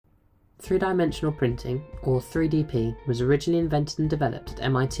Three-dimensional printing, or 3DP, was originally invented and developed at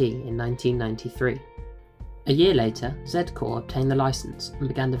MIT in 1993. A year later, Z-Core obtained the license and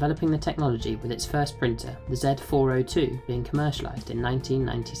began developing the technology, with its first printer, the Z402, being commercialised in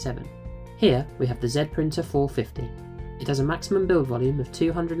 1997. Here we have the Z Printer 450. It has a maximum build volume of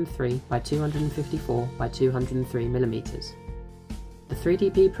 203 by 254 by 203 mm. The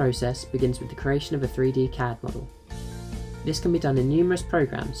 3DP process begins with the creation of a 3D CAD model. This can be done in numerous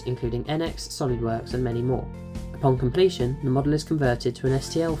programs including NX, SolidWorks and many more. Upon completion, the model is converted to an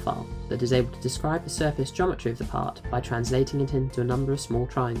STL file that is able to describe the surface geometry of the part by translating it into a number of small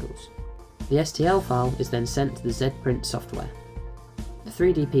triangles. The STL file is then sent to the Z-Print software. The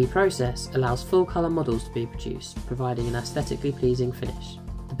 3DP process allows full colour models to be produced, providing an aesthetically pleasing finish.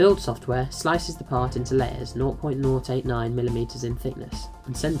 The build software slices the part into layers 0.089 mm in thickness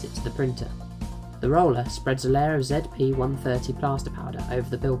and sends it to the printer. The roller spreads a layer of ZP130 plaster powder over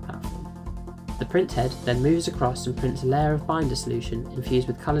the build platform. The print head then moves across and prints a layer of binder solution infused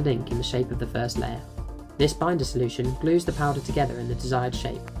with coloured ink in the shape of the first layer. This binder solution glues the powder together in the desired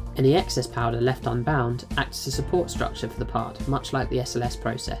shape. Any excess powder left unbound acts as a support structure for the part, much like the SLS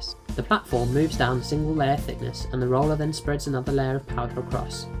process. The platform moves down a single layer thickness and the roller then spreads another layer of powder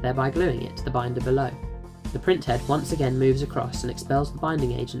across, thereby gluing it to the binder below. The print head once again moves across and expels the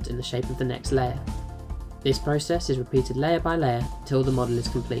binding agent in the shape of the next layer. This process is repeated layer by layer until the model is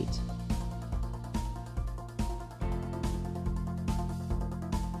complete.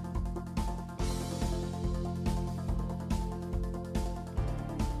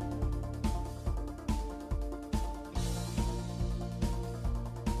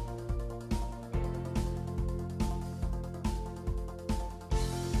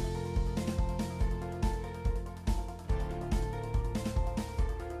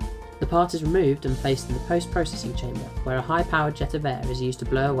 The part is removed and placed in the post-processing chamber, where a high-powered jet of air is used to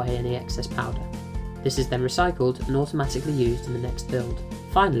blow away any excess powder. This is then recycled and automatically used in the next build.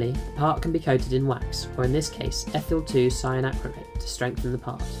 Finally, the part can be coated in wax, or in this case ethyl 2 cyanacrylate, to strengthen the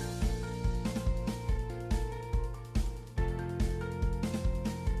part.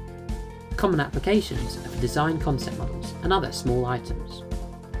 Common applications are for design concept models and other small items.